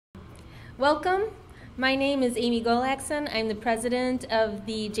Welcome. My name is Amy Golackson. I'm the president of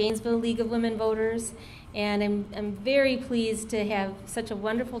the Janesville League of Women Voters, and I'm very pleased to have such a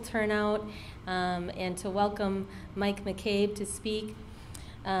wonderful turnout and to welcome Mike McCabe to speak.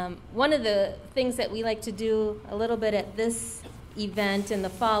 One of the things that we like to do a little bit at this event in the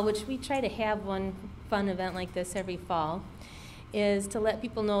fall, which we try to have one fun event like this every fall, is to let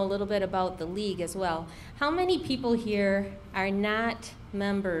people know a little bit about the league as well. How many people here are not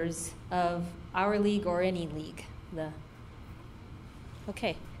members of our league or any league?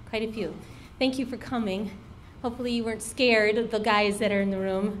 Okay, quite a few. Thank you for coming. Hopefully you weren't scared of the guys that are in the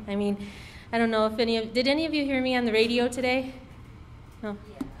room. I mean, I don't know if did any of you hear me on the radio today? No?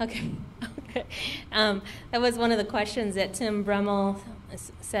 Yeah. Okay. Okay. That was one of the questions that Tim Bremmel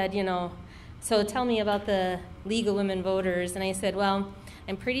said, so tell me about the League of Women Voters. And I said, well,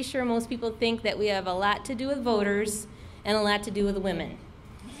 I'm pretty sure most people think that we have a lot to do with voters and a lot to do with women.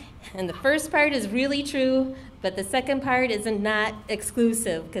 And the first part is really true, but the second part is not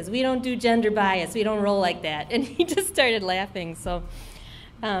exclusive, because we don't do gender bias. We don't roll like that. And he just started laughing. So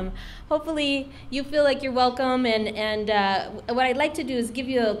hopefully you feel like you're welcome. And what I'd like to do is give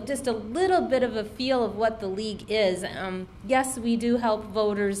you just a little bit of a feel of what the league is. Yes, we do help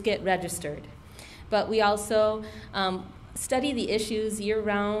voters get registered, but we also study the issues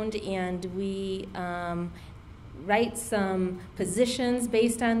year-round, and we write some positions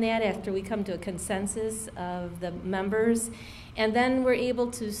based on that after we come to a consensus of the members. And then we're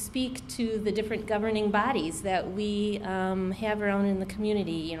able to speak to the different governing bodies that we have around in the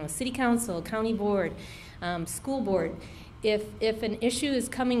community, city council, county board, school board. If an issue is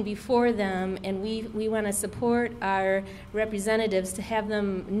coming before them and we want to support our representatives to have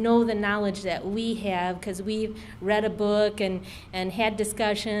them know the knowledge that we have, because we've read a book and had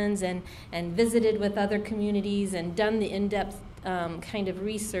discussions and visited with other communities and done the in-depth kind of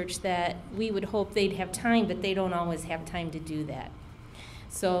research that we would hope they'd have time, but they don't always have time to do that.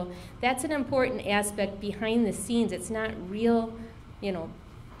 So that's an important aspect behind the scenes. It's not real,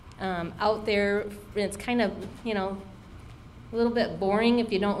 out there. It's kind of, a little bit boring if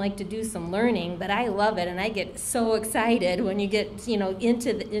you don't like to do some learning, but I love it, and I get so excited when you get,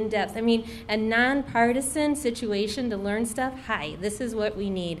 into the in-depth. I mean, a nonpartisan situation to learn stuff, this is what we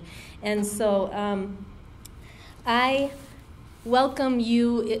need. And so I welcome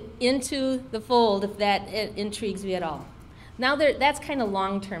you into the fold if that intrigues you at all. Now that's kind of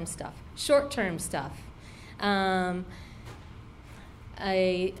long-term stuff. Short-term stuff.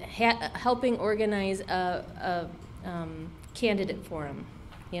 Helping organize a candidate forum.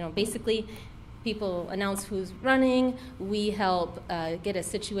 Basically people announce who's running. We help get a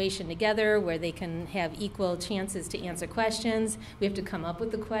situation together where they can have equal chances to answer questions. We have to come up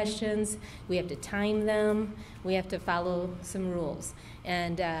with the questions. We have to time them. We have to follow some rules.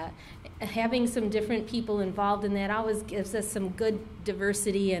 And having some different people involved in that always gives us some good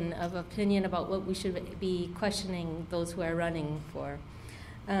diversity and of opinion about what we should be questioning those who are running for.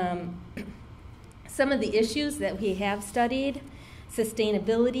 Some of the issues that we have studied: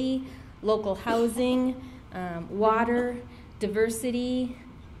 sustainability, local housing, water, diversity,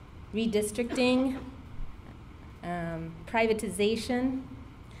 redistricting, privatization.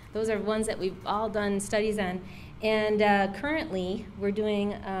 Those are ones that we've all done studies on. And currently we're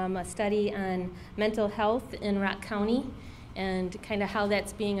doing a study on mental health in Rock County and kind of how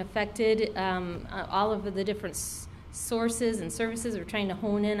that's being affected, all of the different sources and services. We're trying to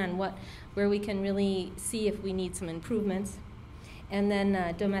hone in on where we can really see if we need some improvements. And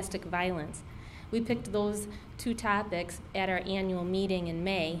then domestic violence. We picked those two topics at our annual meeting in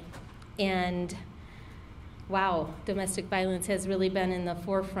May, and wow, domestic violence has really been in the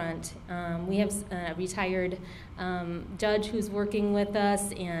forefront. We have a retired judge who's working with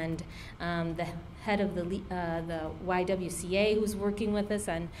us, and the head of the YWCA who's working with us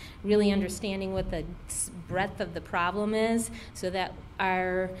on really understanding what the breadth of the problem is, so that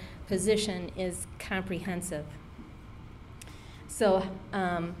our position is comprehensive. So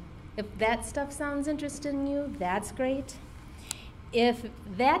if that stuff sounds interesting to you, that's great. If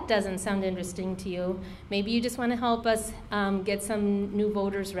that doesn't sound interesting to you, maybe you just want to help us get some new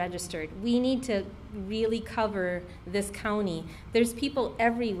voters registered. We need to really cover this county. There's people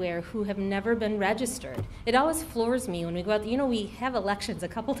everywhere who have never been registered. It always floors me when we go out. We have elections a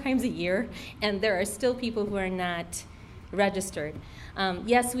couple times a year, and there are still people who are not registered.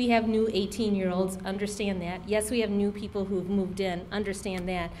 Yes, we have new 18-year-olds, understand that. Yes, we have new people who've moved in, understand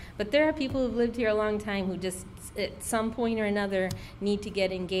that. But there are people who've lived here a long time who just, at some point or another, need to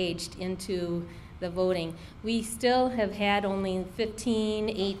get engaged into the voting. We still have had only 15,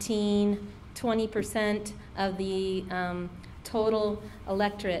 18, 20% of the total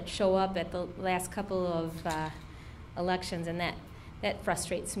electorate show up at the last couple of elections, and that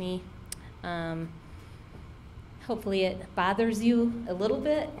frustrates me. Hopefully it bothers you a little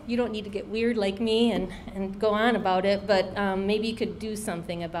bit. You don't need to get weird like me and go on about it, but maybe you could do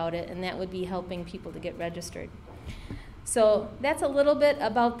something about it, and that would be helping people to get registered. So that's a little bit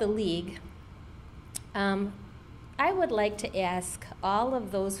about the League. I would like to ask all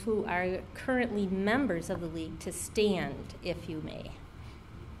of those who are currently members of the League to stand, if you may.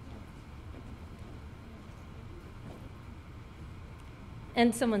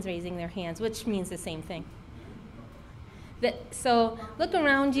 And someone's raising their hands, which means the same thing. So look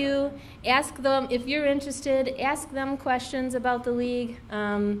around you, ask them, if you're interested, ask them questions about the League.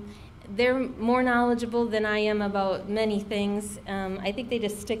 They're more knowledgeable than I am about many things. I think they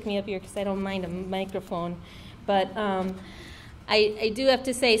just stick me up here because I don't mind a microphone. But I do have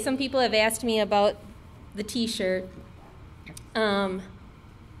to say, some people have asked me about the T-shirt.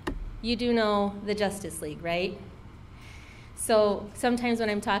 You do know the Justice League, right? So sometimes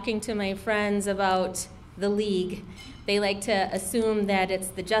when I'm talking to my friends about the League, they like to assume that it's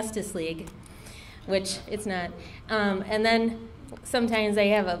the Justice League, which it's not. And then sometimes I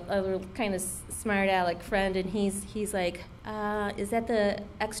have a kind of smart aleck friend, and he's like, is that the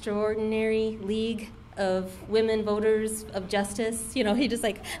Extraordinary League of Women Voters of Justice? You know, he just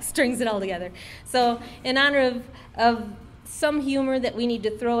like strings it all together. So in honor of some humor that we need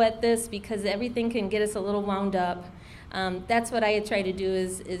to throw at this, because everything can get us a little wound up, that's what I try to do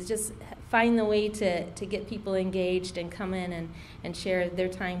is just find the way to get people engaged and come in and share their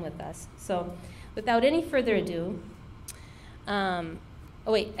time with us. So without any further ado, oh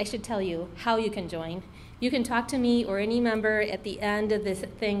wait, I should tell you how you can join. You can talk to me or any member at the end of this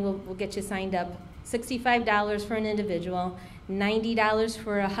thing. We'll get you signed up. $65 for an individual, $90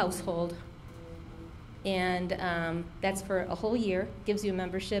 for a household, and that's for a whole year. Gives you a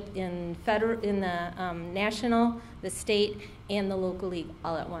membership in the national, the state, and the local league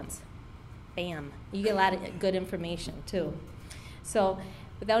all at once. Bam! You get a lot of good information too. So,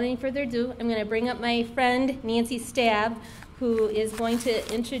 without any further ado, I'm going to bring up my friend Nancy Stabb, who is going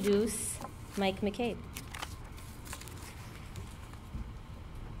to introduce Mike McCabe.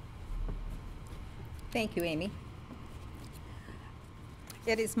 Thank you, Amy.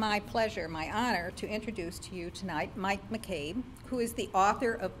 It is my pleasure, my honor, to introduce to you tonight Mike McCabe, who is the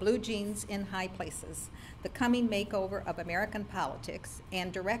author of Blue Jeans in High Places, The Coming Makeover of American Politics,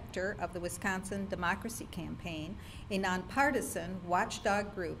 and director of the Wisconsin Democracy Campaign, a nonpartisan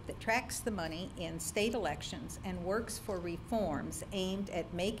watchdog group that tracks the money in state elections and works for reforms aimed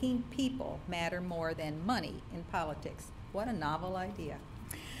at making people matter more than money in politics. What a novel idea.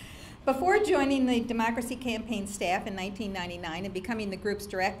 Before joining the Democracy Campaign staff in 1999 and becoming the group's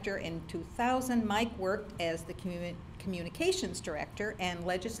director in 2000, Mike worked as the communications director and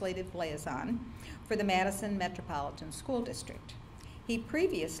legislative liaison for the Madison Metropolitan School District. He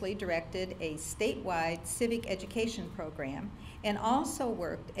previously directed a statewide civic education program and also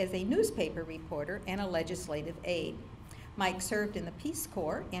worked as a newspaper reporter and a legislative aide. Mike served in the Peace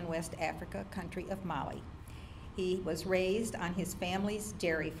Corps in West Africa country of Mali. He was raised on his family's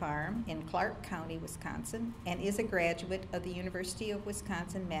dairy farm in Clark County, Wisconsin, and is a graduate of the University of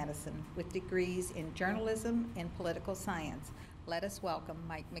Wisconsin-Madison with degrees in journalism and political science. Let us welcome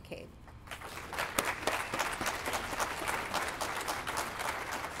Mike McCabe.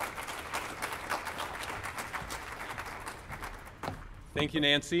 Thank you,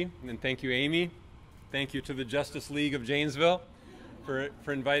 Nancy, and thank you, Amy. Thank you to the Justice League of Janesville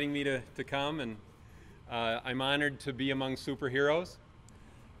for inviting me to come, and I'm honored to be among superheroes.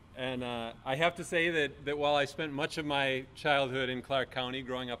 And I have to say that while I spent much of my childhood in Clark County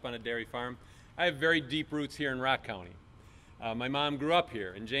growing up on a dairy farm, I have very deep roots here in Rock County. My mom grew up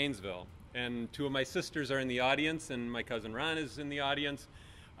here in Janesville, and two of my sisters are in the audience, and my cousin Ron is in the audience.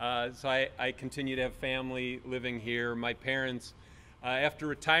 So I continue to have family living here. My parents, after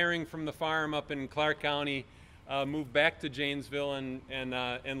retiring from the farm up in Clark County, moved back to Janesville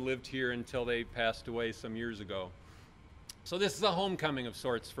and lived here until they passed away some years ago. So this is a homecoming of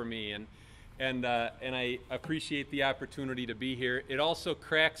sorts for me, and I appreciate the opportunity to be here. It also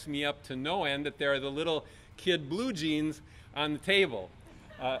cracks me up to no end that there are the little kid blue jeans on the table,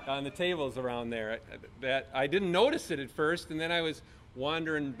 on the tables around there. That I didn't notice it at first, and then I was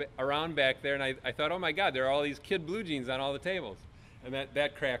wandering around back there, and I thought, oh my God, there are all these kid blue jeans on all the tables, and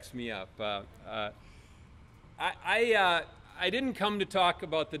that cracks me up. I didn't come to talk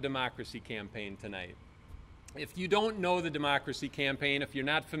about the Democracy Campaign tonight. If you don't know the Democracy Campaign, if you're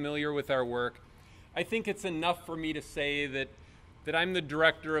not familiar with our work, I think it's enough for me to say that that I'm the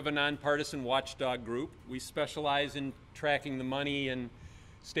director of a nonpartisan watchdog group. We specialize in tracking the money in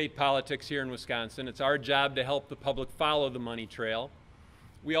state politics here in Wisconsin. It's our job to help the public follow the money trail.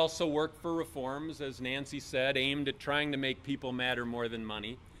 We also work for reforms, as Nancy said, aimed at trying to make people matter more than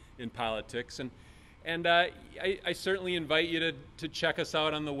money in politics. And I certainly invite you to check us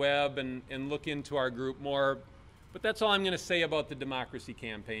out on the web and look into our group more. But that's all I'm going to say about the democracy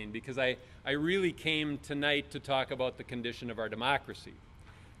campaign, because I really came tonight to talk about the condition of our democracy,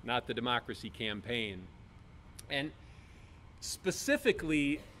 not the democracy campaign. And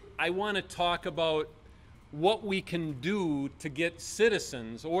specifically, I want to talk about what we can do to get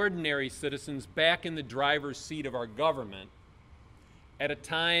citizens, ordinary citizens, back in the driver's seat of our government at a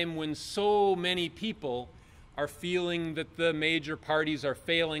time when so many people are feeling that the major parties are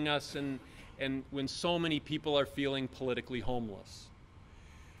failing us and when so many people are feeling politically homeless.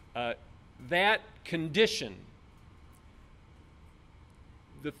 That condition,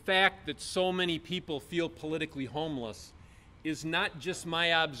 the fact that so many people feel politically homeless, is not just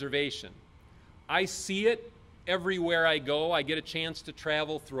my observation. I see it everywhere I go. I get a chance to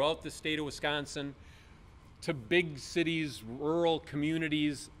travel throughout the state of Wisconsin to big cities, rural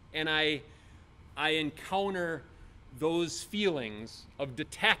communities, and I encounter those feelings of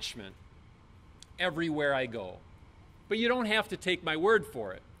detachment everywhere I go. But you don't have to take my word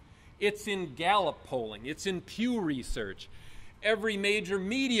for it. It's in Gallup polling. It's in Pew Research. Every major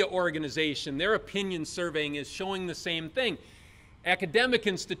media organization, their opinion surveying is showing the same thing. Academic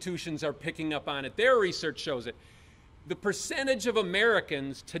institutions are picking up on it. Their research shows it. The percentage of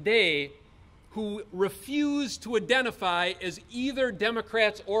Americans today who refuse to identify as either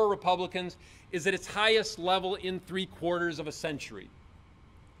Democrats or Republicans is at its highest level in 3/4 of a century.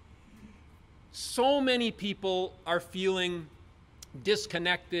 So many people are feeling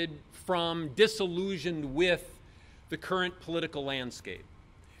disconnected from, disillusioned with the current political landscape.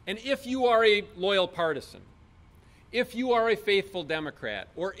 And if you are a loyal partisan, if you are a faithful Democrat,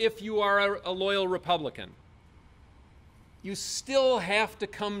 or if you are a loyal Republican, you still have to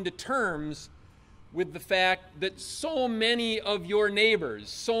come to terms with the fact that so many of your neighbors,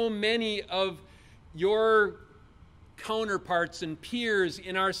 so many of your counterparts and peers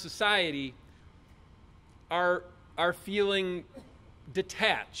in our society are feeling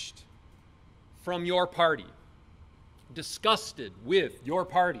detached from your party, disgusted with your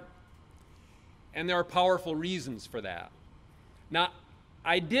party. And there are powerful reasons for that. Now,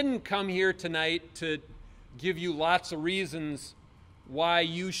 I didn't come here tonight to give you lots of reasons why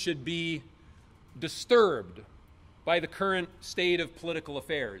you should be disturbed by the current state of political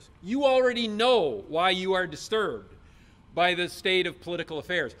affairs. You already know why you are disturbed by the state of political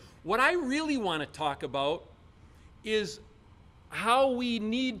affairs. What I really want to talk about is how we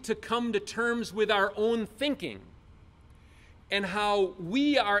need to come to terms with our own thinking and how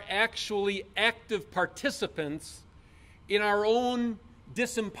we are actually active participants in our own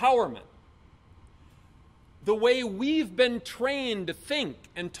disempowerment. The way we've been trained to think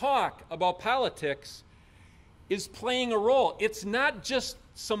and talk about politics is playing a role. It's not just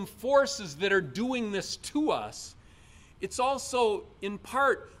some forces that are doing this to us. It's also, in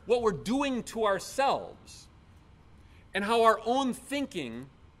part, what we're doing to ourselves and how our own thinking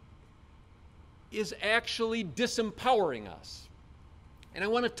is actually disempowering us. And I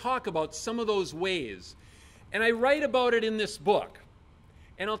want to talk about some of those ways. And I write about it in this book.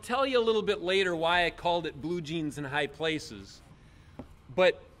 And I'll tell you a little bit later why I called it Blue Jeans in High Places.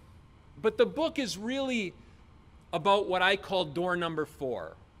 But the book is really about what I call door number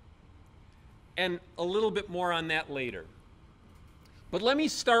 4. And a little bit more on that later. But let me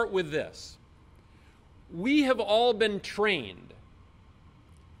start with this. We have all been trained,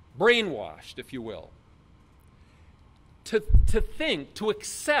 brainwashed, if you will, to think, to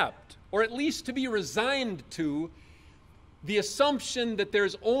accept, or at least to be resigned to the assumption that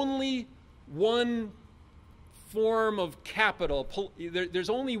there's only one form of capital, there's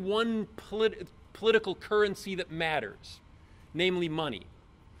only one political currency that matters, namely money.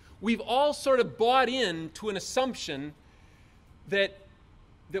 We've all sort of bought into an assumption that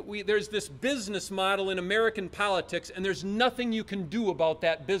there's this business model in American politics and there's nothing you can do about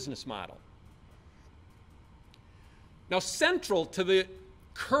that business model. Now, central to the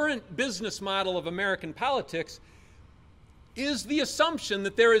current business model of American politics is the assumption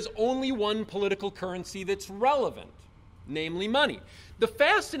that there is only one political currency that's relevant, namely money. The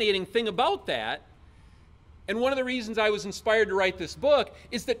fascinating thing about that, and one of the reasons I was inspired to write this book,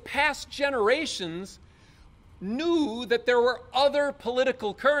 is that past generations knew that there were other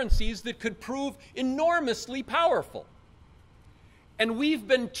political currencies that could prove enormously powerful. And we've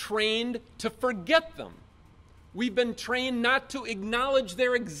been trained to forget them. We've been trained not to acknowledge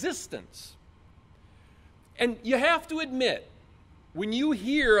their existence. And you have to admit, when you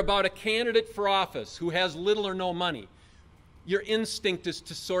hear about a candidate for office who has little or no money, your instinct is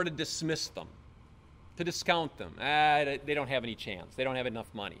to sort of dismiss them, to discount them. They don't have any chance. They don't have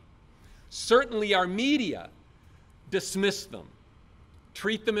enough money. Certainly our media dismiss them,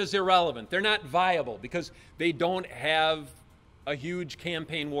 treat them as irrelevant. They're not viable because they don't have a huge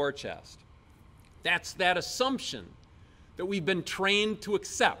campaign war chest. That's that assumption that we've been trained to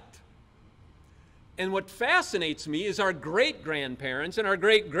accept. And what fascinates me is our great-grandparents and our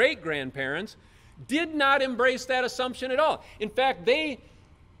great-great-grandparents did not embrace that assumption at all. In fact, they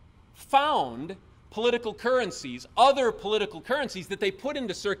found political currencies, other political currencies that they put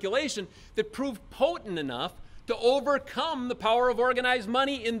into circulation that proved potent enough to overcome the power of organized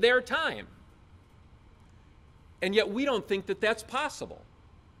money in their time. And yet we don't think that that's possible.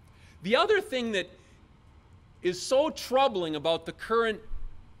 The other thing that is so troubling about the current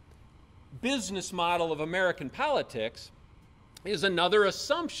business model of American politics is another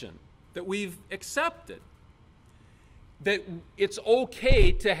assumption that we've accepted, that it's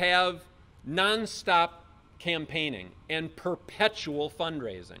okay to have nonstop campaigning and perpetual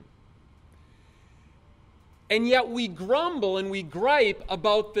fundraising. And yet we grumble and we gripe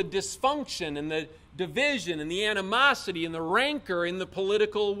about the dysfunction and the division and the animosity and the rancor in the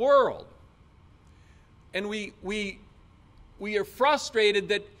political world. And we are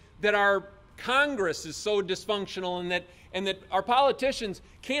frustrated that our Congress is so dysfunctional and that our politicians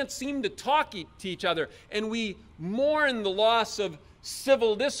can't seem to talk to each other. And we mourn the loss of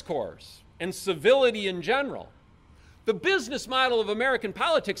civil discourse and civility in general. The business model of American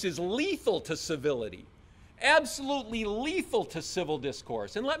politics is lethal to civility, absolutely lethal to civil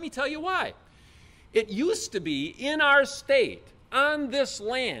discourse. And let me tell you why. It used to be in our state, on this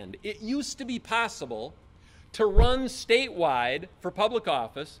land, it used to be possible to run statewide for public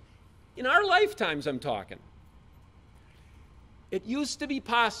office, in our lifetimes I'm talking. It used to be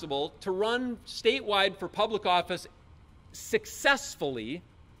possible to run statewide for public office successfully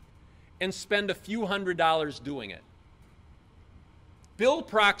and spend a few $100s doing it. Bill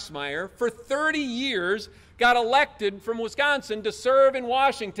Proxmire, for 30 years, got elected from Wisconsin to serve in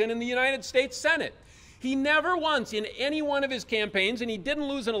Washington in the United States Senate. He never once, in any one of his campaigns, and he didn't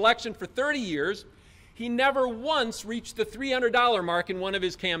lose an election for 30 years, he never once reached the $300 mark in one of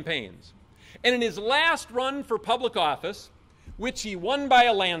his campaigns. And in his last run for public office, which he won by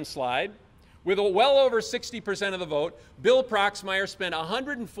a landslide, with well over 60% of the vote, Bill Proxmire spent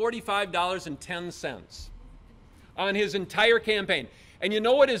 $145.10 on his entire campaign. And you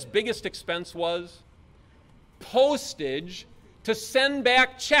know what his biggest expense was? Postage to send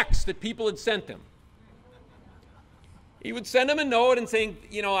back checks that people had sent him. He would send him a note and saying,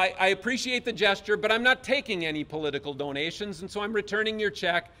 you know, I appreciate the gesture, but I'm not taking any political donations, and so I'm returning your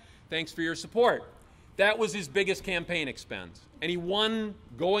check. Thanks for your support. That was his biggest campaign expense, and he won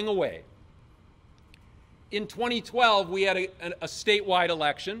going away. In 2012, we had a statewide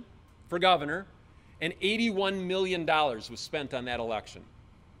election for governor, and $81 million was spent on that election.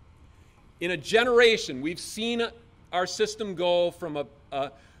 In a generation, we've seen our system go from a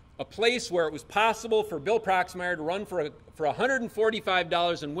place where it was possible for Bill Proxmire to run for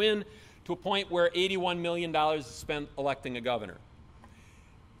 $145 and win, to a point where $81 million is spent electing a governor.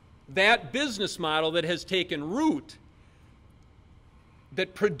 That business model that has taken root,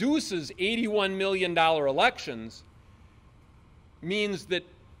 that produces $81 million elections, means that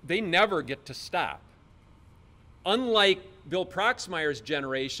they never get to stop. Unlike Bill Proxmire's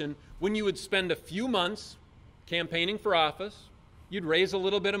generation, when you would spend a few months campaigning for office, you'd raise a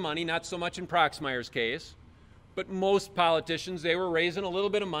little bit of money, not so much in Proxmire's case, but most politicians, they were raising a little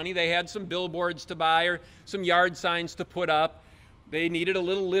bit of money. They had some billboards to buy or some yard signs to put up. They needed a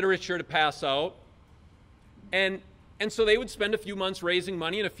little literature to pass out. And so they would spend a few months raising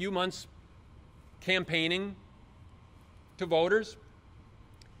money and a few months campaigning to voters.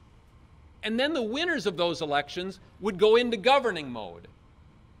 And then the winners of those elections would go into governing mode.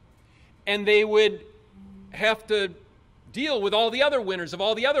 And they would have to deal with all the other winners of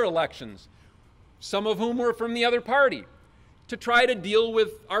all the other elections, some of whom were from the other party, to try to deal with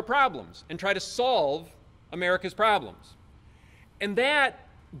our problems and try to solve America's problems. And that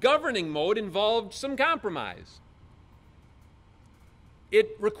governing mode involved some compromise.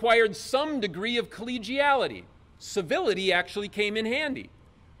 It required some degree of collegiality. Civility actually came in handy.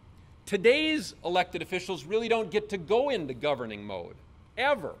 Today's elected officials really don't get to go into governing mode,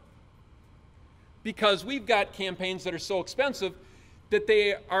 ever. Because we've got campaigns that are so expensive that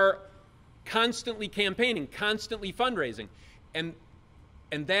they are constantly campaigning, constantly fundraising. And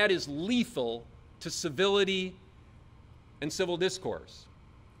that is lethal to civility and civil discourse.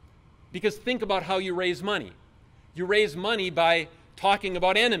 Because think about how you raise money. You raise money by talking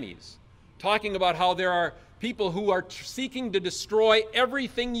about enemies, talking about how there are people who are seeking to destroy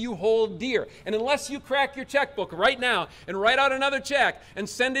everything you hold dear. And unless you crack your checkbook right now and write out another check and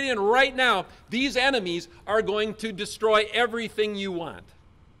send it in right now, these enemies are going to destroy everything you want.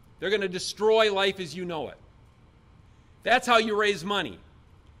 They're going to destroy life as you know it. That's how you raise money.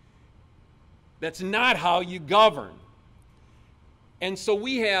 That's not how you govern. And so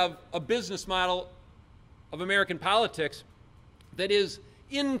we have a business model of American politics that is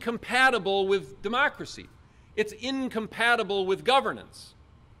incompatible with democracy. It's incompatible with governance.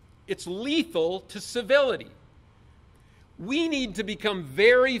 It's lethal to civility. We need to become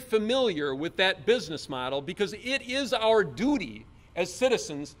very familiar with that business model because it is our duty as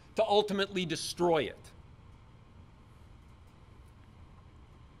citizens to ultimately destroy it.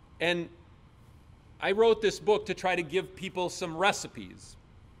 And I wrote this book to try to give people some recipes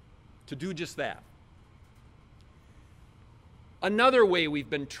to do just that. Another way we've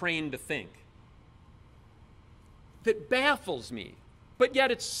been trained to think that baffles me, but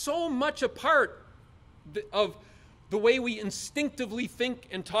yet it's so much a part of the way we instinctively think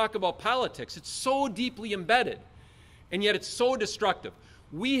and talk about politics. It's so deeply embedded, and yet it's so destructive.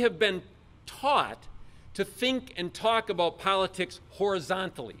 We have been taught to think and talk about politics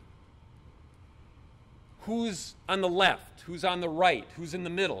horizontally. Who's on the left? Who's on the right? Who's in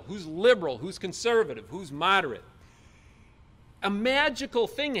the middle? Who's liberal? Who's conservative? Who's moderate? A magical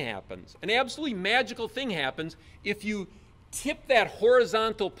thing happens, an absolutely magical thing happens if you tip that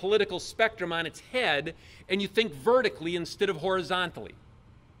horizontal political spectrum on its head and you think vertically instead of horizontally.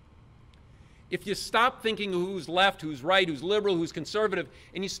 If you stop thinking who's left, who's right, who's liberal, who's conservative,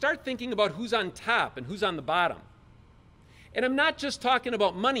 and you start thinking about who's on top and who's on the bottom. And I'm not just talking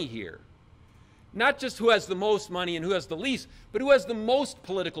about money here. Not just who has the most money and who has the least, but who has the most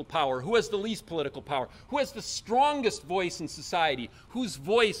political power, who has the least political power, who has the strongest voice in society, whose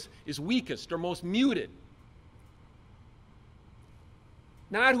voice is weakest or most muted.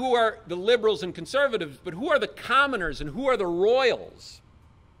 Not who are the liberals and conservatives, but who are the commoners and who are the royals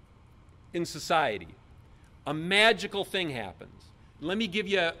in society. A magical thing happens. Let me give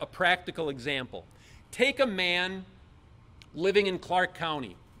you a practical example. Take a man living in Clark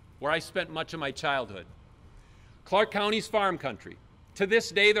County, where I spent much of my childhood. Clark County's farm country. To this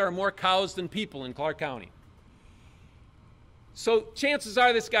day, there are more cows than people in Clark County. So chances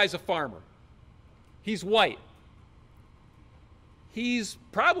are this guy's a farmer. He's white. He's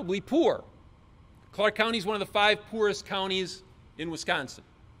probably poor. Clark County is one of the 5 poorest counties in Wisconsin.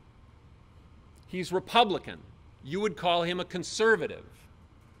 He's Republican. You would call him a conservative.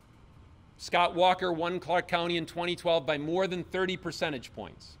 Scott Walker won Clark County in 2012 by more than 30 percentage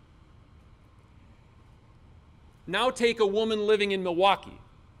points. Now take a woman living in Milwaukee.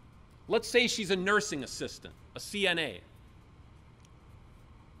 Let's say she's a nursing assistant, a CNA.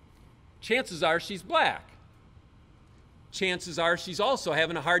 Chances are she's black. Chances are she's also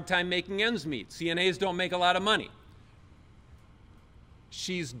having a hard time making ends meet. CNAs don't make a lot of money.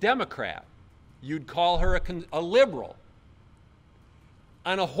 She's Democrat. You'd call her a liberal.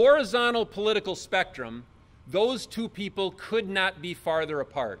 On a horizontal political spectrum, those two people could not be farther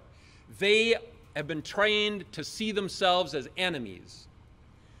apart. They have been trained to see themselves as enemies.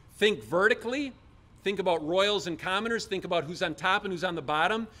 Think vertically, think about royals and commoners, think about who's on top and who's on the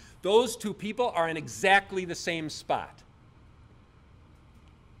bottom. Those two people are in exactly the same spot.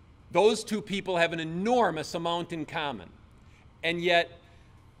 Those two people have an enormous amount in common. And yet,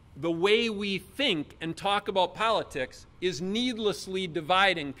 the way we think and talk about politics is needlessly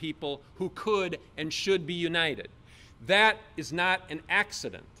dividing people who could and should be united. That is not an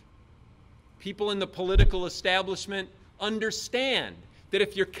accident. People in the political establishment understand that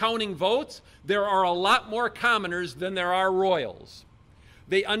if you're counting votes, there are a lot more commoners than there are royals.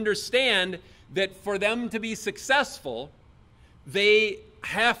 They understand that for them to be successful, they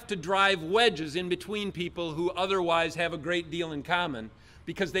have to drive wedges in between people who otherwise have a great deal in common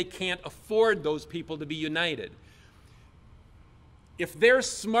because they can't afford those people to be united. If they're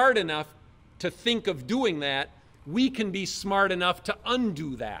smart enough to think of doing that, we can be smart enough to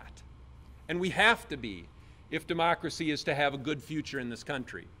undo that. And we have to be if democracy is to have a good future in this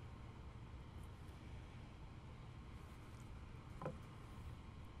country.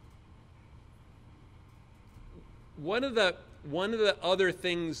 One of the other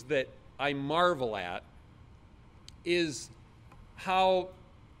things that I marvel at is how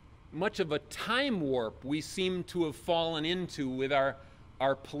much of a time warp we seem to have fallen into with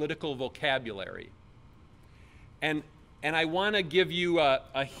our political vocabulary. And I want to give you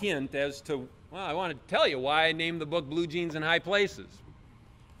a hint as to Well, I want to tell you why I named the book Blue Jeans in High Places.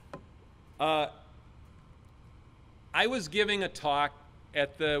 I was giving a talk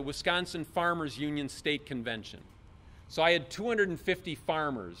at the Wisconsin Farmers Union State Convention. So I had 250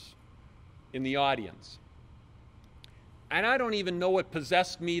 farmers in the audience. And I don't even know what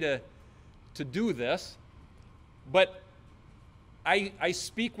possessed me to do this, but I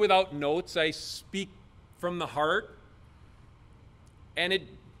speak without notes. I speak from the heart. And it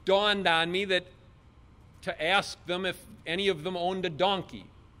dawned on me that to ask them if any of them owned a donkey.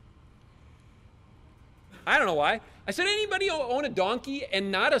 I don't know why. I said, anybody own a donkey?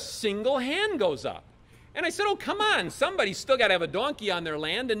 And not a single hand goes up. And I said, oh, come on, somebody's still got to have a donkey on their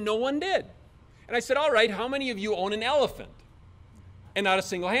land, and no one did. And I said, all right, how many of you own an elephant? And not a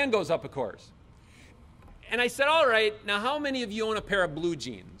single hand goes up, of course. And I said, all right, now how many of you own a pair of blue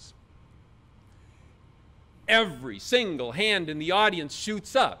jeans? Every single hand in the audience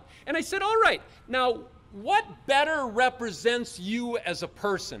shoots up. And I said, all right, now what better represents you as a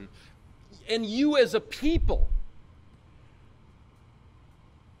person and you as a people?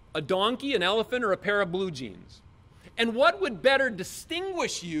 A donkey, an elephant, or a pair of blue jeans? And what would better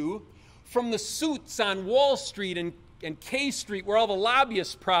distinguish you from the suits on Wall Street and K Street where all the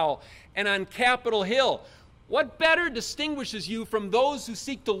lobbyists prowl, and on Capitol Hill? What better distinguishes you from those who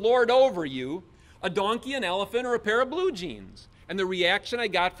seek to lord over you? A donkey, an elephant, or a pair of blue jeans? And the reaction I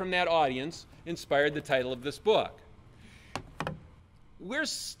got from that audience inspired the title of this book. We're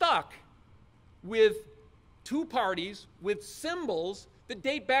stuck with two parties with symbols that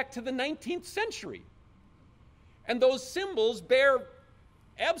date back to the 19th century. And those symbols bear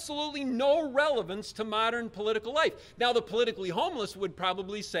absolutely no relevance to modern political life. Now, the politically homeless would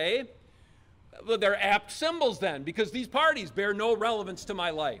probably say, well, they're apt symbols then, because these parties bear no relevance to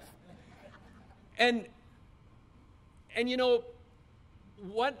my life. And you know,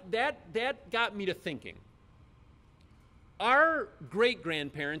 what that got me to thinking. Our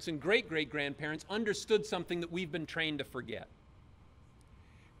great-grandparents and great-great-grandparents understood something that we've been trained to forget.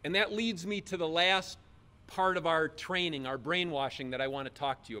 And that leads me to the last part of our training, our brainwashing, that I want to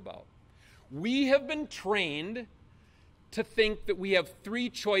talk to you about. We have been trained to think that we have three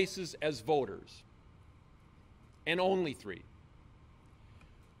choices as voters, and only three.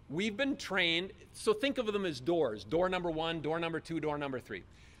 We've been trained, so think of them as doors. Door number one, door number two, door number three.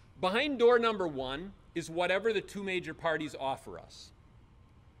 Behind door number one is whatever the two major parties offer us.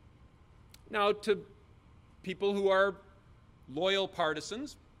 Now, to people who are loyal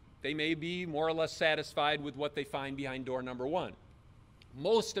partisans, they may be more or less satisfied with what they find behind door number one.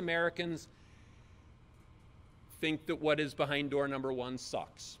 Most Americans think that what is behind door number one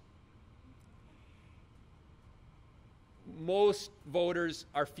sucks. Most voters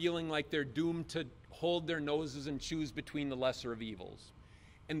are feeling like they're doomed to hold their noses and choose between the lesser of evils.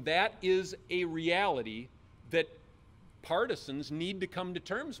 And that is a reality that partisans need to come to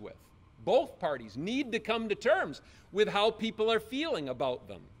terms with. Both parties need to come to terms with how people are feeling about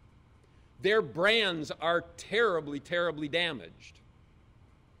them. Their brands are terribly, terribly damaged.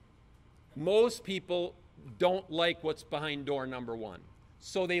 Most people don't like what's behind door number one,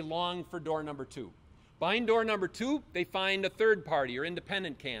 so they long for door number two. Behind door number two, they find a third party or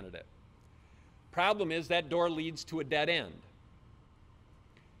independent candidate. Problem is that door leads to a dead end.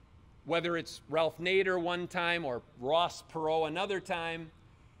 Whether it's Ralph Nader one time or Ross Perot another time,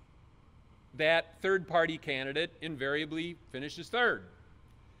 that third party candidate invariably finishes third.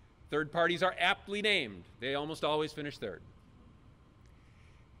 Third parties are aptly named. They almost always finish third.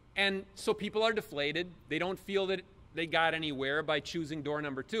 And so people are deflated. They don't feel that they got anywhere by choosing door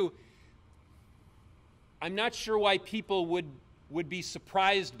number two. I'm not sure why people would be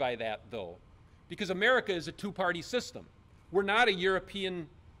surprised by that, though, because America is a two-party system. We're not a European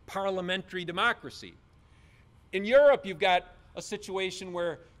parliamentary democracy. In Europe, you've got a situation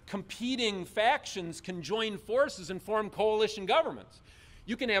where competing factions can join forces and form coalition governments.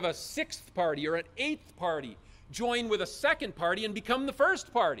 You can have a sixth party or an eighth party join with a second party and become the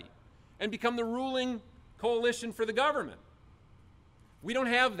first party and become the ruling coalition for the government. We don't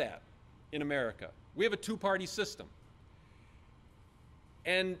have that in America. We have a two-party system.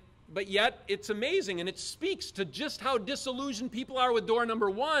 But yet, it's amazing, and it speaks to just how disillusioned people are with door number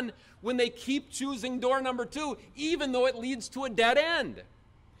one when they keep choosing door number two, even though it leads to a dead end.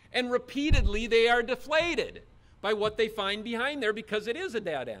 And repeatedly, they are deflated by what they find behind there because it is a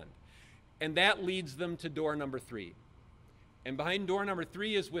dead end. And that leads them to door number three. And behind door number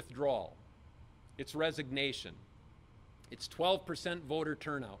three is withdrawal. It's resignation. It's 12% voter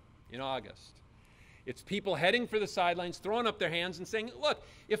turnout in August. It's people heading for the sidelines, throwing up their hands and saying, look,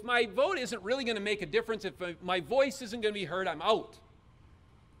 if my vote isn't really going to make a difference, if my voice isn't going to be heard, I'm out.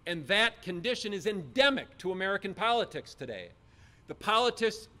 And that condition is endemic to American politics today. The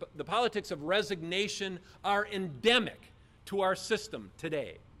politics of resignation are endemic to our system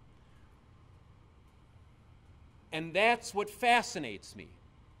today. And that's what fascinates me.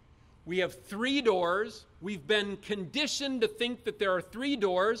 We have 3 doors. We've been conditioned to think that there are 3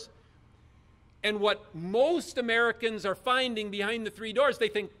 doors. And what most Americans are finding behind the 3 doors, they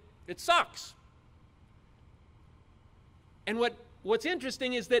think it sucks. And what's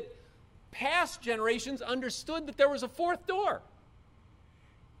interesting is that past generations understood that there was a 4th door.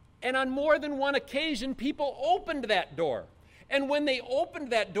 And on more than one occasion, people opened that door. And when they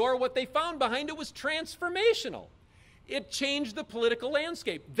opened that door, what they found behind it was transformational. It changed the political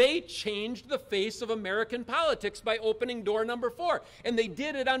landscape. They changed the face of American politics by opening door number 4. And they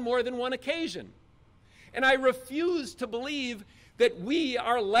did it on more than one occasion. And I refuse to believe that we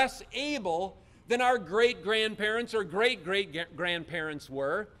are less able than our great-grandparents or great-great-grandparents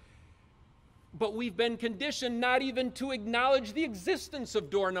were. But we've been conditioned not even to acknowledge the existence of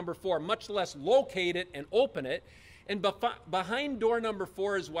door number 4, much less locate it and open it. And behind door number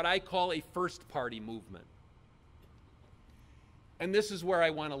 4 is what I call a first-party movement. And this is where I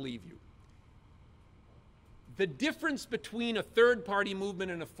want to leave you. The difference between a third-party movement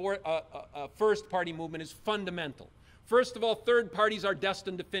and a first-party movement is fundamental. First of all, third parties are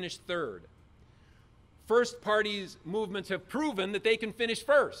destined to finish third. First parties movements have proven that they can finish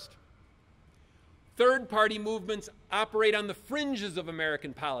first. Third-party movements operate on the fringes of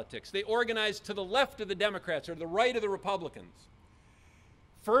American politics. They organize to the left of the Democrats or the right of the Republicans.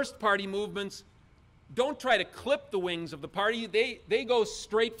 First-party movements don't try to clip the wings of the party. They go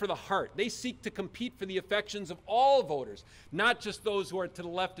straight for the heart. They seek to compete for the affections of all voters, not just those who are to the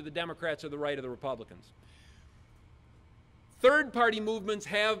left of the Democrats or the right of the Republicans. Third-party movements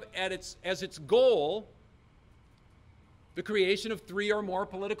have as its goal the creation of 3 or more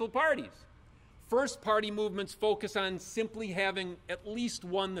political parties. First-party movements focus on simply having at least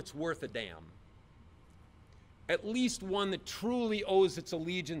one that's worth a damn, at least one that truly owes its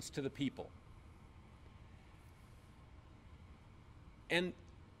allegiance to the people. And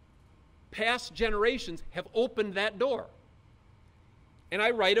past generations have opened that door. And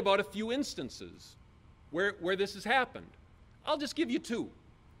I write about a few instances where this has happened. I'll just give you 2.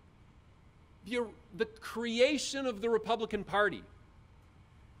 The creation of the Republican Party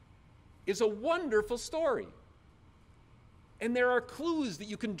is a wonderful story. And there are clues that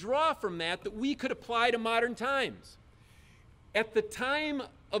you can draw from that we could apply to modern times. At the time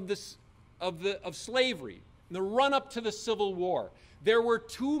of slavery, the run-up to the Civil War, there were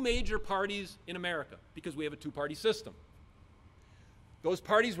 2 major parties in America because we have a 2-party system. Those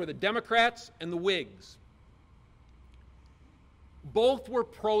parties were the Democrats and the Whigs. Both were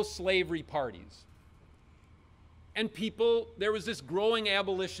pro-slavery parties. And there was this growing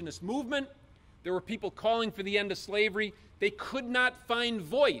abolitionist movement. There were people calling for the end of slavery. They could not find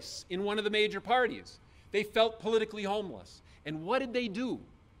voice in one of the major parties. They felt politically homeless. And what did they do?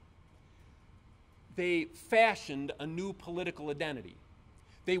 They fashioned a new political identity.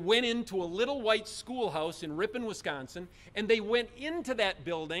 They went into a little white schoolhouse in Ripon, Wisconsin, and they went into that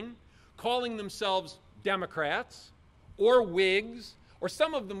building calling themselves Democrats or Whigs, or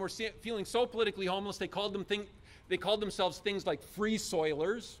some of them were feeling so politically homeless they called themselves things like free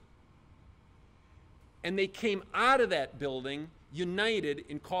soilers. And they came out of that building united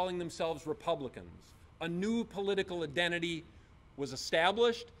in calling themselves Republicans. A new political identity was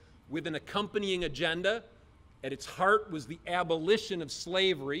established with an accompanying agenda. At its heart was the abolition of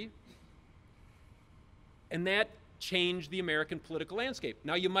slavery. And that changed the American political landscape.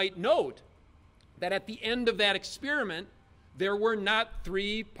 Now, you might note that at the end of that experiment, there were not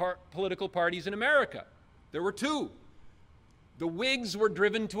 3 political parties in America. There were 2. The Whigs were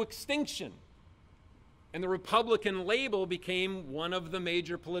driven to extinction, and the Republican label became one of the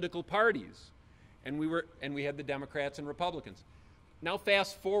major political parties. And we had the Democrats and Republicans. Now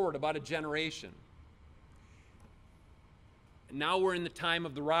fast forward about a generation. Now we're in the time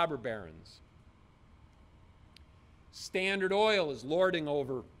of the robber barons. Standard Oil is lording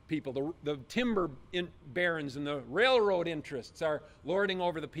over people. The timber barons and the railroad interests are lording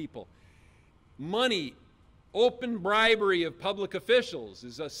over the people. Money, open bribery of public officials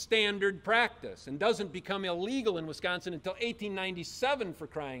is a standard practice and doesn't become illegal in Wisconsin until 1897, for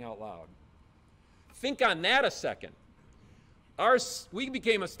crying out loud. Think on that a second. We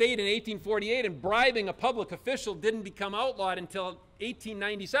became a state in 1848, and bribing a public official didn't become outlawed until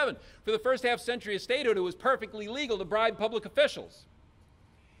 1897. For the first half century of statehood, it was perfectly legal to bribe public officials.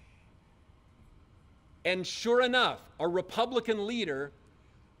 And sure enough, a Republican leader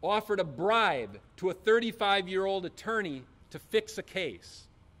offered a bribe to a 35-year-old attorney to fix a case.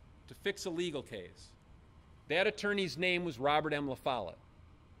 to fix a legal case. That attorney's name was Robert M. LaFollette.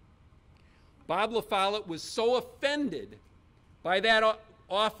 Bob LaFollette was so offended by that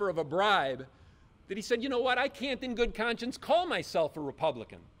offer of a bribe that he said, you know what, I can't in good conscience call myself a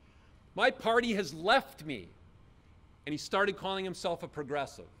Republican. My party has left me. And he started calling himself a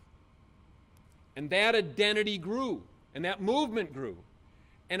progressive. And that identity grew, and that movement grew.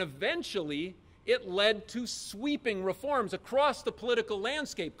 And eventually, it led to sweeping reforms across the political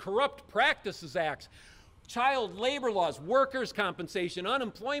landscape, Corrupt Practices Acts, child labor laws, workers' compensation,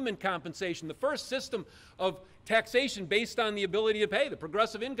 unemployment compensation, the first system of taxation based on the ability to pay, the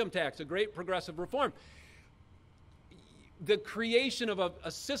progressive income tax, a great progressive reform. The creation of a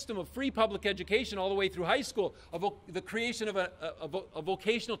system of free public education all the way through high school, the creation of a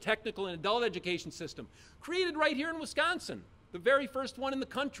vocational, technical, and adult education system, created right here in Wisconsin, the very first one in the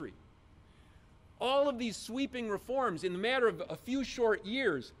country. All of these sweeping reforms in the matter of a few short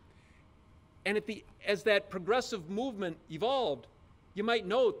years. And as that progressive movement evolved, you might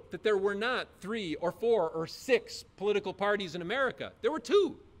note that there were not 3 or 4 or 6 political parties in America. There were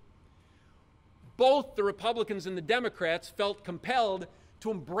 2. Both the Republicans and the Democrats felt compelled to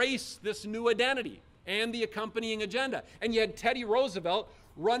embrace this new identity and the accompanying agenda. And you had Teddy Roosevelt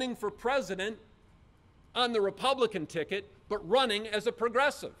running for president on the Republican ticket, but running as a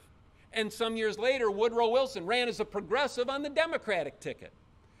progressive. And some years later, Woodrow Wilson ran as a progressive on the Democratic ticket.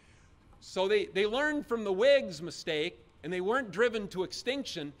 So they learned from the Whigs' mistake, and they weren't driven to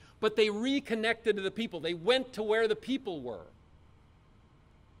extinction, but they reconnected to the people. They went to where the people were.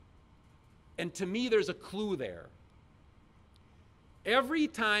 And to me, there's a clue there. Every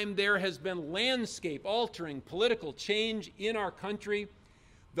time there has been landscape-altering political change in our country,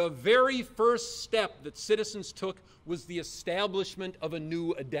 the very first step that citizens took was the establishment of a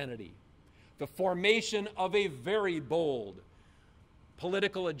new identity, the formation of a very bold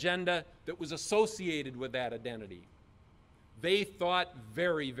political agenda that was associated with that identity. They thought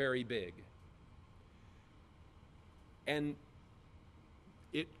very, very big. And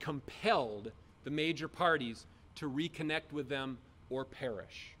it compelled the major parties to reconnect with them or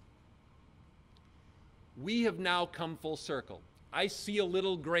perish. We have now come full circle. I see a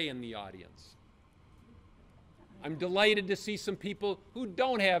little gray in the audience. I'm delighted to see some people who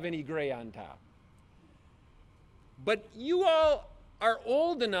don't have any gray on top. But you all are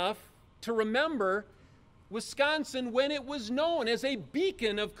old enough to remember Wisconsin when it was known as a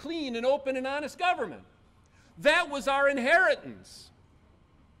beacon of clean and open and honest government. That was our inheritance.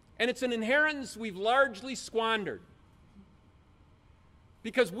 And it's an inheritance we've largely squandered.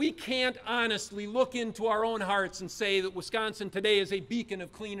 Because we can't honestly look into our own hearts and say that Wisconsin today is a beacon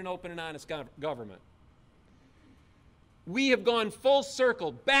of clean and open and honest government. We have gone full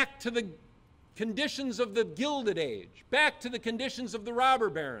circle back to the conditions of the Gilded Age, back to the conditions of the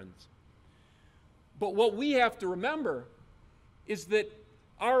robber barons. But what we have to remember is that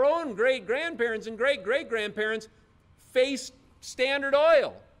our own great-grandparents and great-great-grandparents faced Standard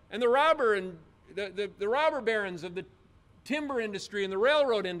Oil and the robber barons of the timber industry and the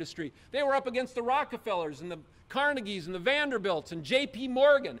railroad industry. They were up against the Rockefellers and the Carnegies and the Vanderbilts and J.P.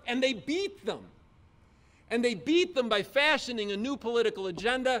 Morgan, and they beat them. And they beat them by fashioning a new political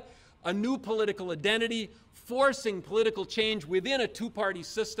agenda, a new political identity, forcing political change within a two-party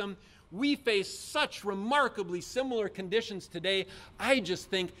system. We face such remarkably similar conditions today. I just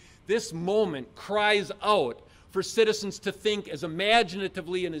think this moment cries out for citizens to think as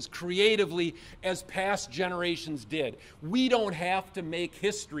imaginatively and as creatively as past generations did. We don't have to make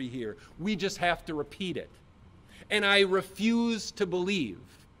history here. We just have to repeat it. And I refuse to believe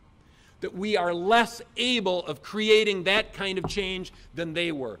that we are less able of creating that kind of change than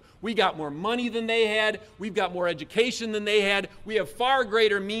they were. We got more money than they had. We've got more education than they had. We have far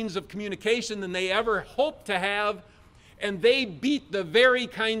greater means of communication than they ever hoped to have. And they beat the very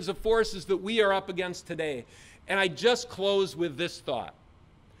kinds of forces that we are up against today. And I just close with this thought.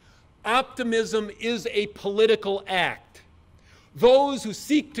 Optimism is a political act. Those who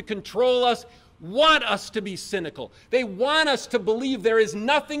seek to control us want us to be cynical. They want us to believe there is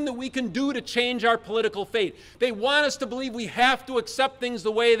nothing that we can do to change our political fate. They want us to believe we have to accept things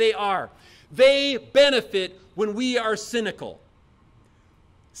the way they are. They benefit when we are cynical.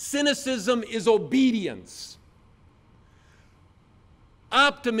 Cynicism is obedience.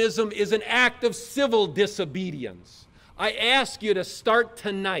 Optimism is an act of civil disobedience. I ask you to start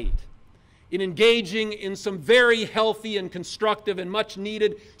tonight in engaging in some very healthy and constructive and much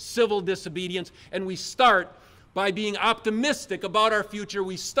needed civil disobedience. And we start by being optimistic about our future.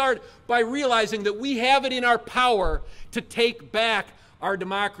 We start by realizing that we have it in our power to take back our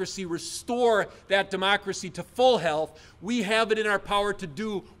democracy, restore that democracy to full health, we have it in our power to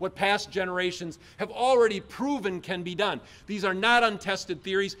do what past generations have already proven can be done. These are not untested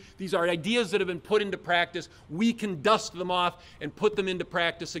theories. These are ideas that have been put into practice. We can dust them off and put them into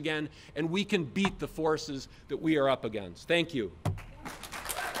practice again, and we can beat the forces that we are up against. Thank you.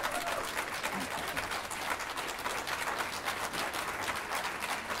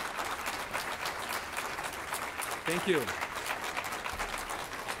 Thank you.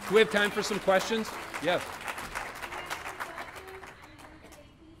 Do we have time for some questions? Yes.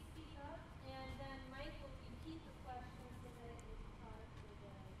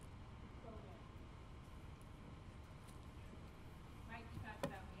 Mike, you talked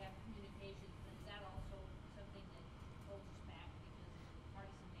about we have communications, but is that also something that holds us back because of the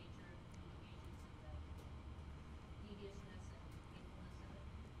partisan nature of communications and the deviousness and hatefulness of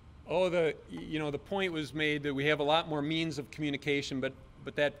it? Oh, the point was made that we have a lot more means of communication, but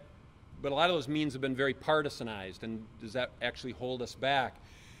a lot of those means have been very partisanized, and does that actually hold us back?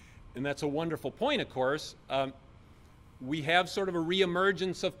 And that's a wonderful point, of course. We have sort of a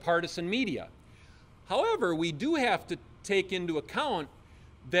reemergence of partisan media. However, we do have to take into account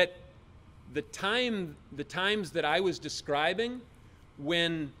that the times that I was describing,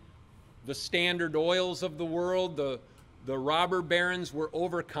 when the Standard Oils of the world, the robber barons were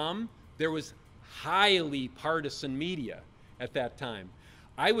overcome, there was highly partisan media at that time.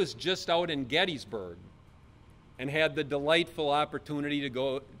 I was just out in Gettysburg and had the delightful opportunity to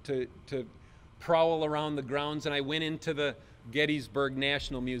go to prowl around the grounds, and I went into the Gettysburg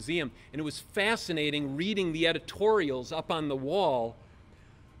National Museum, and it was fascinating reading the editorials up on the wall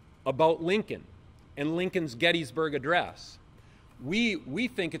about Lincoln and Lincoln's Gettysburg Address. We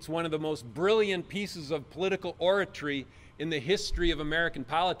think it's one of the most brilliant pieces of political oratory in the history of American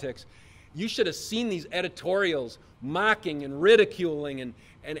politics. You should have seen these editorials mocking and ridiculing and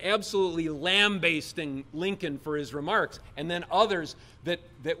absolutely lambasting Lincoln for his remarks, and then others that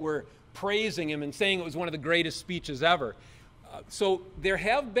were praising him and saying it was one of the greatest speeches ever. So there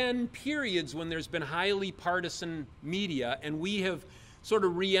have been periods when there's been highly partisan media, and we have sort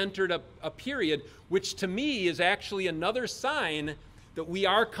of re-entered a period which to me is actually another sign that we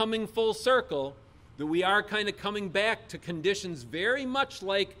are coming full circle, that we are kind of coming back to conditions very much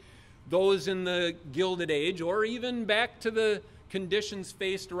like those in the Gilded Age, or even back to the conditions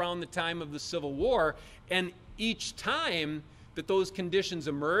faced around the time of the Civil War. And each time that those conditions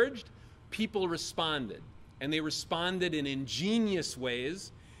emerged, people responded. And they responded in ingenious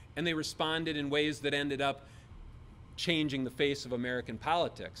ways, and they responded in ways that ended up changing the face of American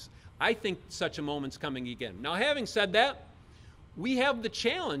politics. I think such a moment's coming again. Now, having said that, we have the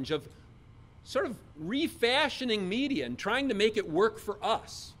challenge of sort of refashioning media and trying to make it work for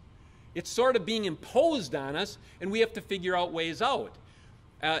us. It's sort of being imposed on us, and we have to figure out ways out.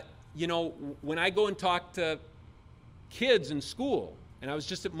 When I go and talk to kids in school, and I was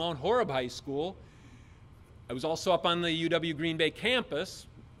just at Mount Horeb High School, I was also up on the UW Green Bay campus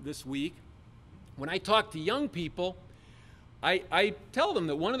this week. When I talk to young people, I tell them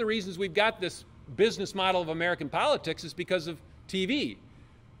that one of the reasons we've got this business model of American politics is because of TV.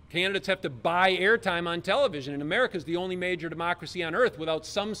 Candidates have to buy airtime on television, and America is the only major democracy on earth without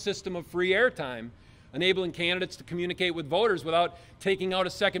some system of free airtime, enabling candidates to communicate with voters without taking out a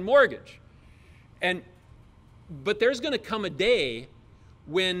second mortgage. But there's going to come a day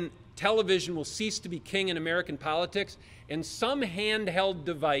when television will cease to be king in American politics, and some handheld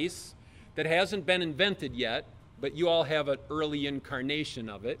device that hasn't been invented yet, but you all have an early incarnation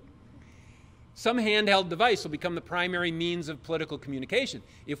of it, some handheld device will become the primary means of political communication.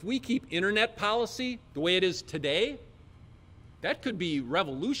 If we keep internet policy the way it is today, that could be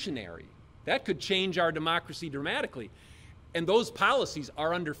revolutionary. That could change our democracy dramatically. And those policies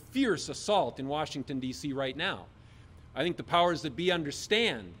are under fierce assault in Washington, D.C. right now. I think the powers that be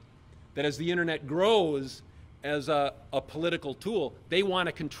understand that as the internet grows as a political tool, they want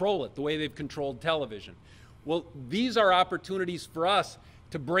to control it the way they've controlled television. Well, these are opportunities for us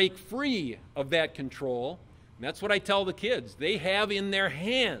to break free of that control. And that's what I tell the kids. They have in their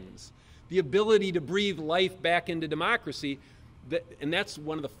hands the ability to breathe life back into democracy, and that's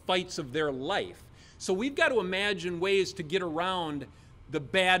one of the fights of their life. So we've got to imagine ways to get around the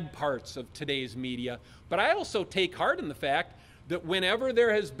bad parts of today's media. But I also take heart in the fact that whenever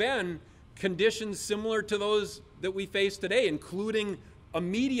there has been conditions similar to those that we face today, including a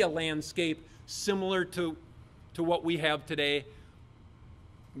media landscape similar to what we have today,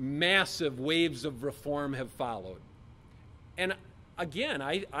 massive waves of reform have followed. And again,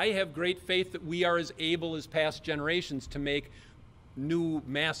 I have great faith that we are as able as past generations to make new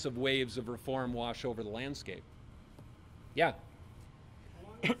massive waves of reform wash over the landscape. Yeah?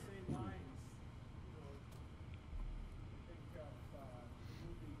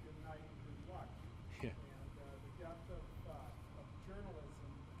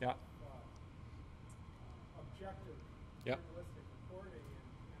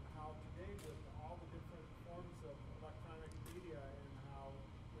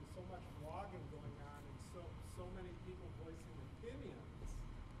 so many people voicing opinions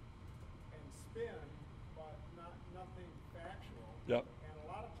and spin, but nothing factual. Yep. And a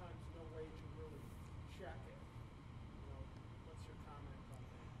lot of times no way to really check it. You know, what's your comment on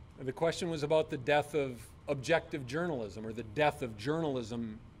that? The question was about the death of objective journalism, or the death of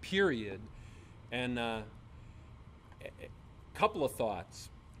journalism, period. And a couple of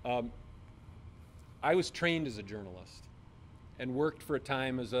thoughts. I was trained as a journalist and worked for a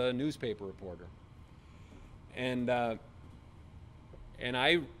time as a newspaper reporter. And I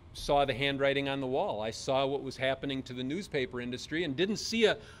saw the handwriting on the wall. I saw what was happening to the newspaper industry and didn't see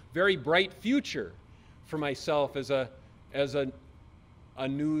a very bright future for myself as a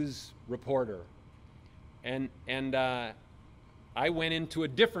news reporter. And I went into a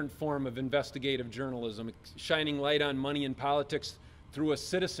different form of investigative journalism, shining light on money and politics through a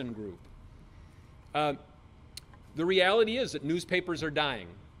citizen group. The reality is that newspapers are dying.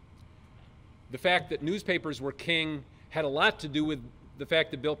 The fact that newspapers were king had a lot to do with the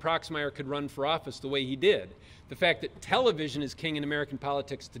fact that Bill Proxmire could run for office the way he did. The fact that television is king in American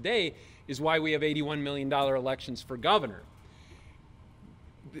politics today is why we have $81 million elections for governor.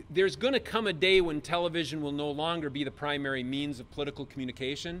 There's going to come a day when television will no longer be the primary means of political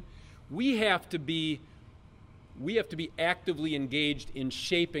communication. We have to be actively engaged in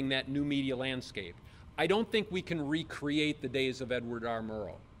shaping that new media landscape. I don't think we can recreate the days of Edward R.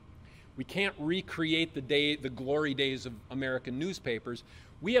 Murrow. We can't recreate the glory days of American newspapers.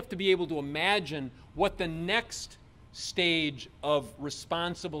 We have to be able to imagine what the next stage of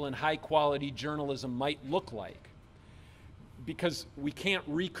responsible and high-quality journalism might look like, because we can't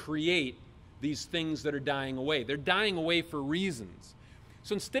recreate these things that are dying away. They're dying away for reasons.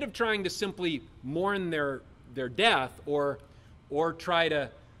 So instead of trying to simply mourn their death or try to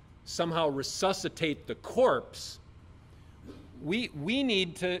somehow resuscitate the corpse, we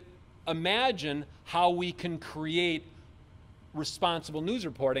need to imagine how we can create responsible news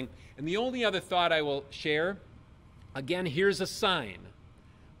reporting. And the only other thought I will share, again, here's a sign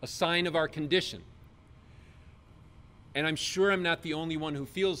of our condition. And I'm sure I'm not the only one who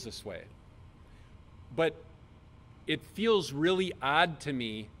feels this way. But it feels really odd to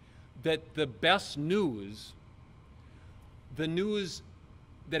me that the best news, the news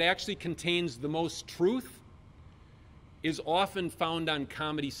that actually contains the most truth, is often found on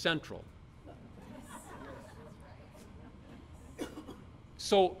Comedy Central.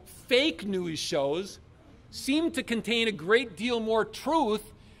 So fake news shows seem to contain a great deal more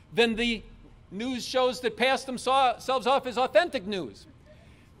truth than the news shows that pass themselves off as authentic news.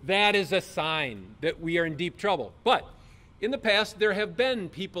 That is a sign that we are in deep trouble. But in the past, there have been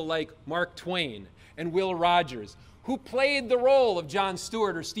people like Mark Twain and Will Rogers who played the role of Jon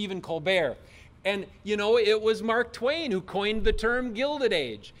Stewart or Stephen Colbert. And, you know, it was Mark Twain who coined the term Gilded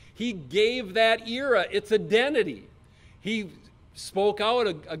Age. He gave that era its identity. He spoke out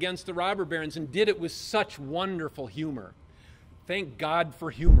against the robber barons and did it with such wonderful humor. Thank God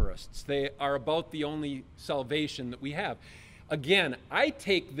for humorists. They are about the only salvation that we have. Again, I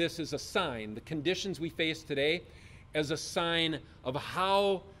take this as a sign, the conditions we face today, as a sign of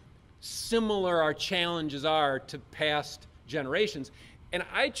how similar our challenges are to past generations. And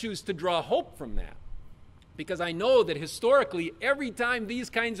I choose to draw hope from that, because I know that historically, every time these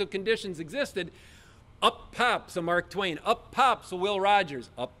kinds of conditions existed, up pops a Mark Twain, up pops a Will Rogers,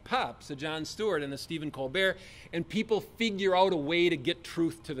 up pops a Jon Stewart and a Stephen Colbert, and people figure out a way to get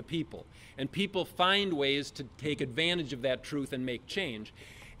truth to the people. And people find ways to take advantage of that truth and make change.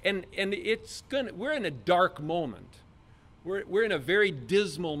 And we're in a dark moment. We're in a very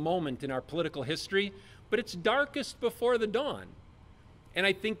dismal moment in our political history, but it's darkest before the dawn. And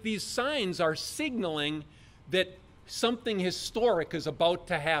I think these signs are signaling that something historic is about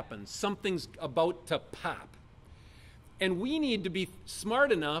to happen. Something's about to pop. And we need to be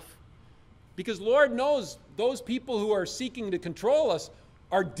smart enough, because Lord knows those people who are seeking to control us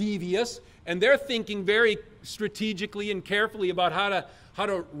are devious, and they're thinking very strategically and carefully about how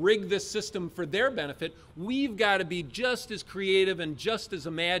to rig this system for their benefit. We've got to be just as creative and just as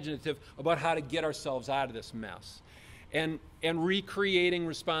imaginative about how to get ourselves out of this mess. And recreating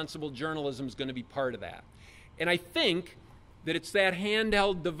responsible journalism is going to be part of that. And I think that it's that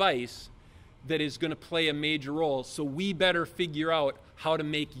handheld device that is going to play a major role, so we better figure out how to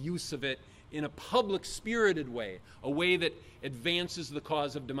make use of it in a public-spirited way, a way that advances the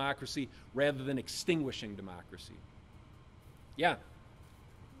cause of democracy rather than extinguishing democracy. Yeah?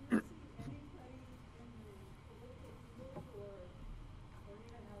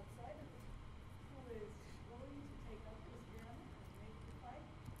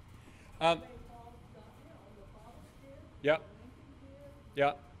 Yeah.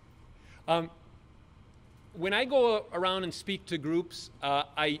 Yeah. when I go around and speak to groups,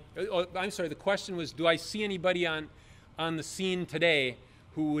 I'm sorry, the question was, do I see anybody on the scene today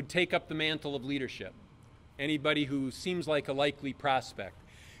who would take up the mantle of leadership? Anybody who seems like a likely prospect?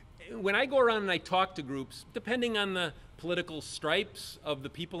 When I go around and I talk to groups, depending on the political stripes of the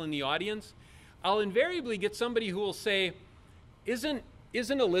people in the audience, I'll invariably get somebody who will say, isn't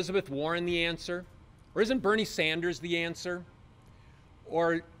Elizabeth Warren the answer? Or isn't Bernie Sanders the answer?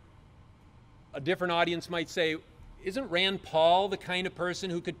 Or a different audience might say, isn't Rand Paul the kind of person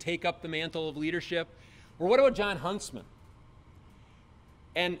who could take up the mantle of leadership? Or what about John Huntsman?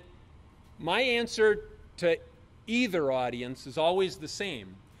 And my answer to either audience is always the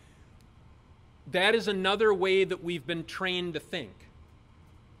same. That is another way that we've been trained to think.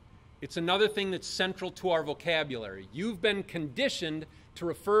 It's another thing that's central to our vocabulary. You've been conditioned to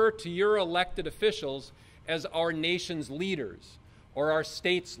refer to your elected officials as our nation's leaders, or our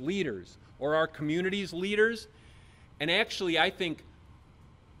state's leaders, or our community's leaders. And actually, I think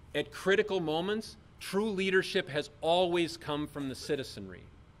at critical moments, true leadership has always come from the citizenry.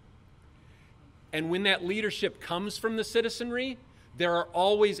 And when that leadership comes from the citizenry, there are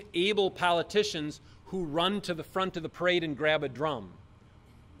always able politicians who run to the front of the parade and grab a drum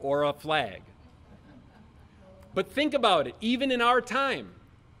or a flag. But think about it, even in our time.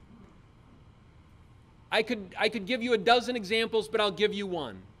 I could give you a dozen examples, but I'll give you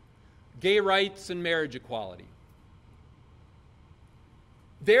one. Gay rights and marriage equality.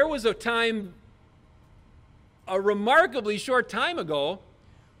 There was a time, a remarkably short time ago,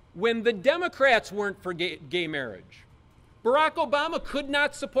 when the Democrats weren't for gay marriage. Barack Obama could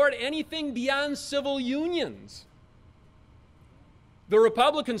not support anything beyond civil unions. The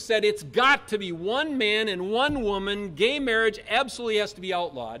Republicans said it's got to be one man and one woman. Gay marriage absolutely has to be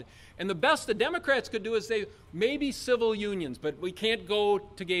outlawed. And the best the Democrats could do is say, maybe civil unions, but we can't go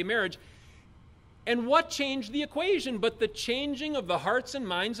to gay marriage. And what changed the equation but the changing of the hearts and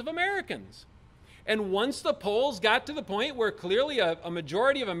minds of Americans? And once the polls got to the point where clearly a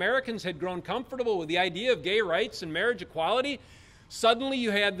majority of Americans had grown comfortable with the idea of gay rights and marriage equality, suddenly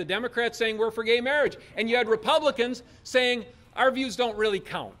you had the Democrats saying we're for gay marriage. And you had Republicans saying our views don't really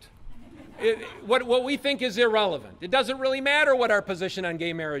count. What we think is irrelevant. It doesn't really matter what our position on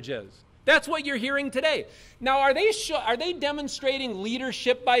gay marriage is. That's what you're hearing today. Now, are they demonstrating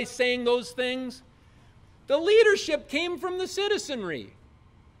leadership by saying those things? The leadership came from the citizenry.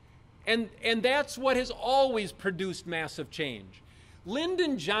 And that's what has always produced massive change.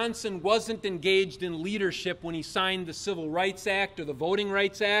 Lyndon Johnson wasn't engaged in leadership when he signed the Civil Rights Act or the Voting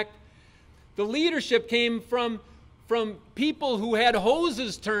Rights Act. The leadership came from people who had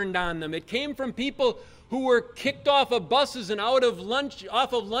hoses turned on them. It came from people who were kicked off of buses and off of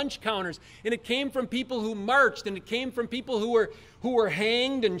lunch counters. And it came from people who marched, and it came from people who were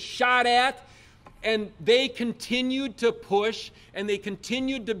hanged and shot at. And they continued to push, and they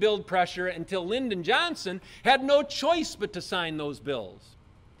continued to build pressure until Lyndon Johnson had no choice but to sign those bills.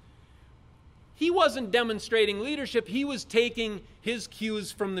 He wasn't demonstrating leadership. He was taking his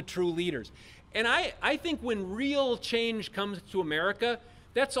cues from the true leaders. And I think when real change comes to America,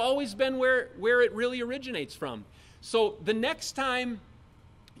 that's always been where it really originates from. So the next time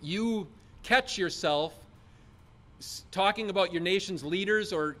you catch yourself talking about your nation's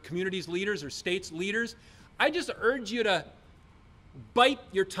leaders or community's leaders or state's leaders, I just urge you to bite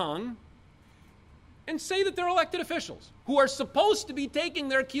your tongue and say that they're elected officials who are supposed to be taking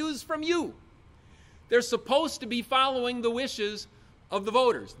their cues from you. They're supposed to be following the wishes of the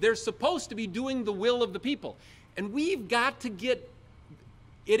voters. They're supposed to be doing the will of the people. And we've got to get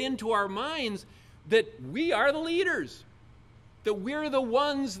it into our minds that we are the leaders, that we're the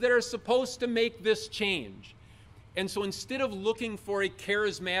ones that are supposed to make this change. And so instead of looking for a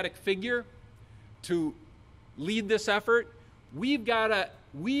charismatic figure to lead this effort, we've got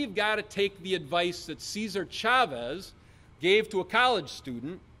to take the advice that Cesar Chavez gave to a college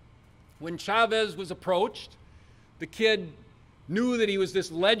student. When Chavez was approached, the kid knew that he was this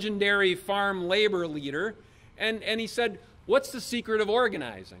legendary farm labor leader, and he said, "What's the secret of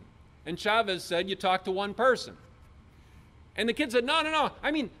organizing?" And Chavez said, "You talk to one person." And the kid said, No.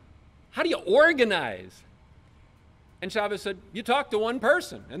 I mean, how do you organize? And Chavez said, "You talk to one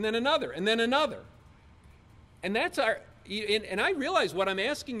person, and then another, and then another." And that's and I realize what I'm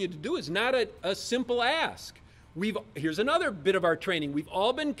asking you to do is not a simple ask. Here's another bit of our training. We've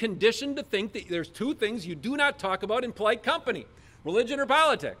all been conditioned to think that there's two things you do not talk about in polite company: religion or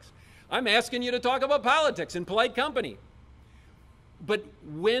politics. I'm asking you to talk about politics in polite company. But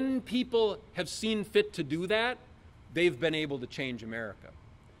when people have seen fit to do that, they've been able to change America.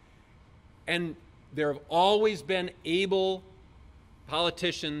 And there have always been able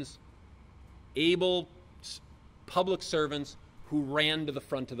politicians, able public servants who ran to the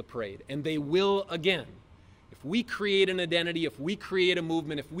front of the parade, and they will again. If we create an identity, if we create a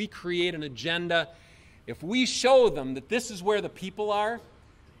movement, if we create an agenda, if we show them that this is where the people are,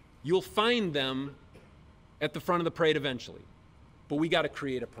 you'll find them at the front of the parade eventually. But we got to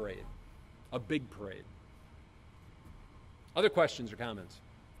create a parade, a big parade. Other questions or comments?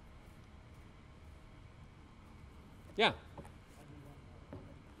 Yeah.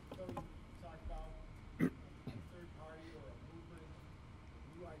 So you talk about a third party or a movement,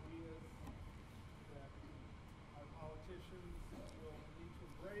 new ideas that our politicians will need to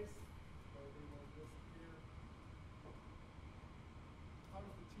embrace or they will disappear. How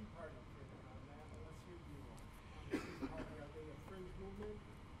does the Tea Party fit in on that? What's your view on the Tea Party? Are they a fringe movement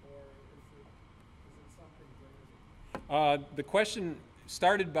or is it something greater? The question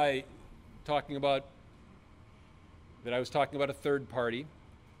started by talking about that I was talking about a third party,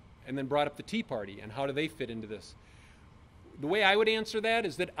 and then brought up the Tea Party and how do they fit into this. The way I would answer that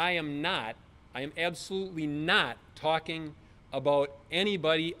is that I am absolutely not talking about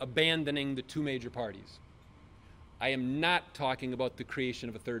anybody abandoning the two major parties. I am not talking about the creation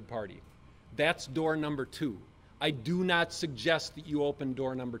of a third party. That's door number 2. I do not suggest that you open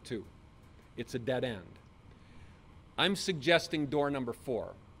door number 2. It's a dead end. I'm suggesting door number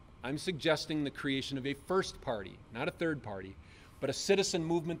 4. I'm suggesting the creation of a first party, not a third party, but a citizen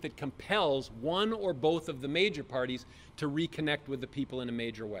movement that compels one or both of the major parties to reconnect with the people in a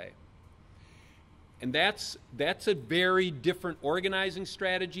major way. And that's a very different organizing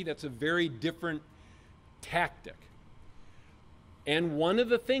strategy. That's a very different tactic. And one of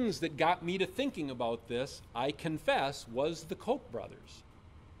the things that got me to thinking about this, I confess, was the Koch brothers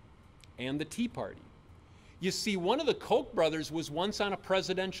and the Tea Party. You see, one of the Koch brothers was once on a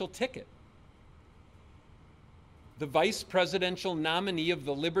presidential ticket. The vice presidential nominee of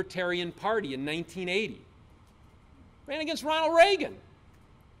the Libertarian Party in 1980. Ran against Ronald Reagan.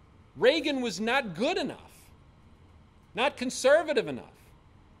 Reagan was not good enough, not conservative enough.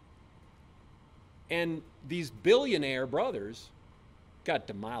 And these billionaire brothers got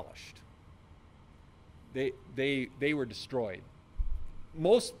demolished. They were destroyed.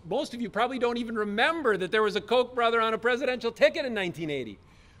 Most of you probably don't even remember that there was a Koch brother on a presidential ticket in 1980.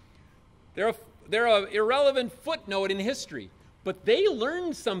 They're an irrelevant footnote in history, but they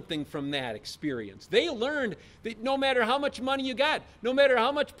learned something from that experience. They learned that no matter how much money you got, no matter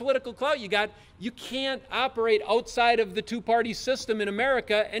how much political clout you got, you can't operate outside of the two-party system in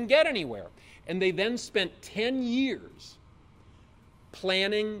America and get anywhere. And they then spent 10 years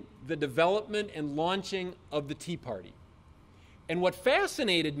planning the development and launching of the Tea Party. And what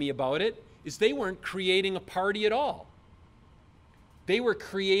fascinated me about it is they weren't creating a party at all. They were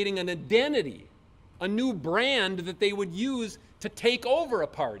creating an identity, a new brand that they would use to take over a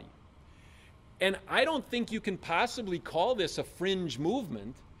party. And I don't think you can possibly call this a fringe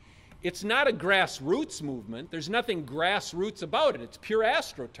movement. It's not a grassroots movement. There's nothing grassroots about it. It's pure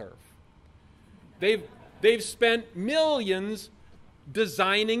AstroTurf. They've spent millions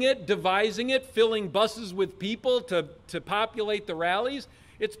designing it, devising it, filling buses with people to populate the rallies.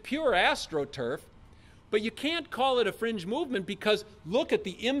 It's pure AstroTurf. But you can't call it a fringe movement because look at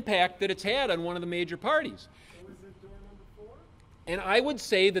the impact that it's had on one of the major parties. So is it door number 4? And I would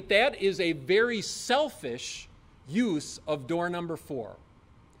say that that is a very selfish use of door number 4.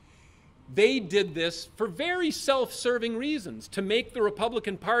 They did this for very self-serving reasons, to make the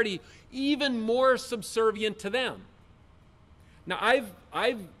Republican Party even more subservient to them. Now,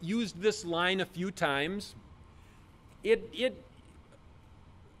 I've used this line a few times. It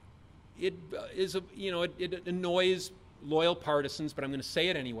annoys loyal partisans, but I'm going to say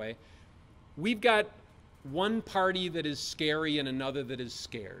it anyway. We've got one party that is scary and another that is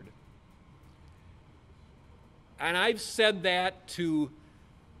scared. And I've said that to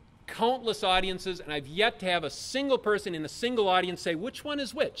countless audiences, and I've yet to have a single person in a single audience say, which one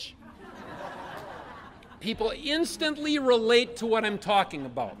is which? People instantly relate to what I'm talking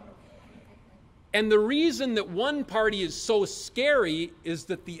about. And the reason that one party is so scary is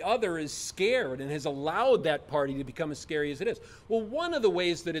that the other is scared and has allowed that party to become as scary as it is. Well, one of the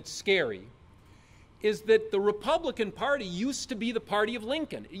ways that it's scary is that the Republican Party used to be the party of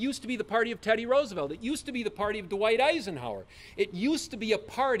Lincoln. It used to be the party of Teddy Roosevelt. It used to be the party of Dwight Eisenhower. It used to be a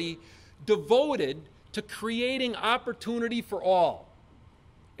party devoted to creating opportunity for all.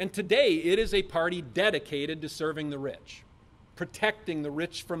 And today, it is a party dedicated to serving the rich, protecting the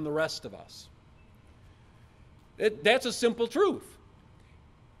rich from the rest of us. That's a simple truth.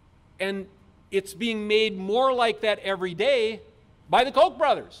 And it's being made more like that every day by the Koch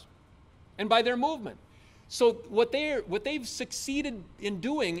brothers and by their movement. So what they've succeeded in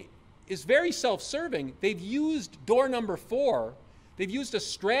doing is very self-serving. They've used door number 4. They've used a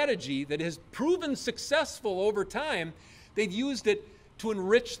strategy that has proven successful over time. They've used it to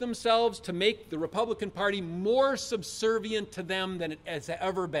enrich themselves, to make the Republican Party more subservient to them than it has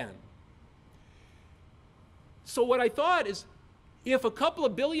ever been. So what I thought is, if a couple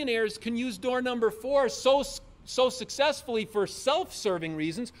of billionaires can use door number 4 so successfully for self-serving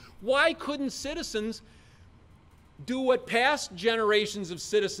reasons, why couldn't citizens do what past generations of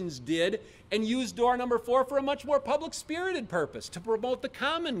citizens did and use door number 4 for a much more public-spirited purpose, to promote the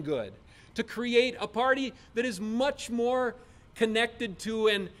common good, to create a party that is much more connected to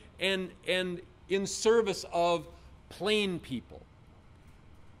and in service of plain people.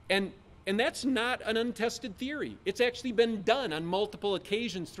 And that's not an untested theory. It's actually been done on multiple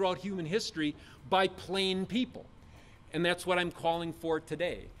occasions throughout human history by plain people. And that's what I'm calling for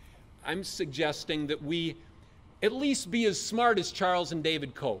today. I'm suggesting that we at least be as smart as Charles and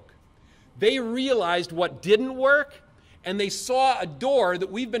David Koch. They realized what didn't work, and they saw a door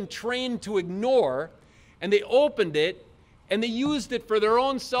that we've been trained to ignore, and they opened it, and they used it for their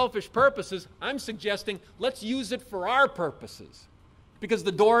own selfish purposes. I'm suggesting let's use it for our purposes, because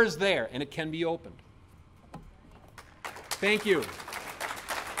the door is there, and it can be opened. Thank you.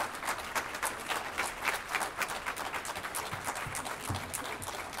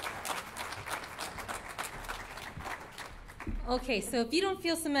 Okay, so if you don't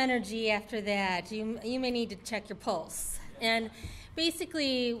feel some energy after that, you may need to check your pulse. And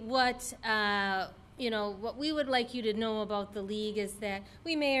basically what what we would like you to know about the League is that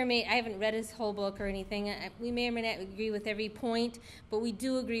we may or may, I haven't read his whole book or anything, we may or may not agree with every point, but we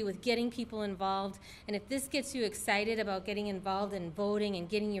do agree with getting people involved. And if this gets you excited about getting involved in voting and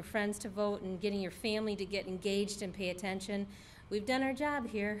getting your friends to vote and getting your family to get engaged and pay attention, we've done our job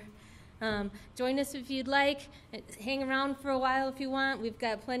here. Join us if you'd like. Hang around for a while if you want. We've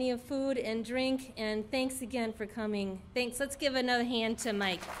got plenty of food and drink, and thanks again for coming. Thanks. Let's give another hand to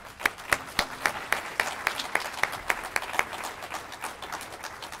Mike.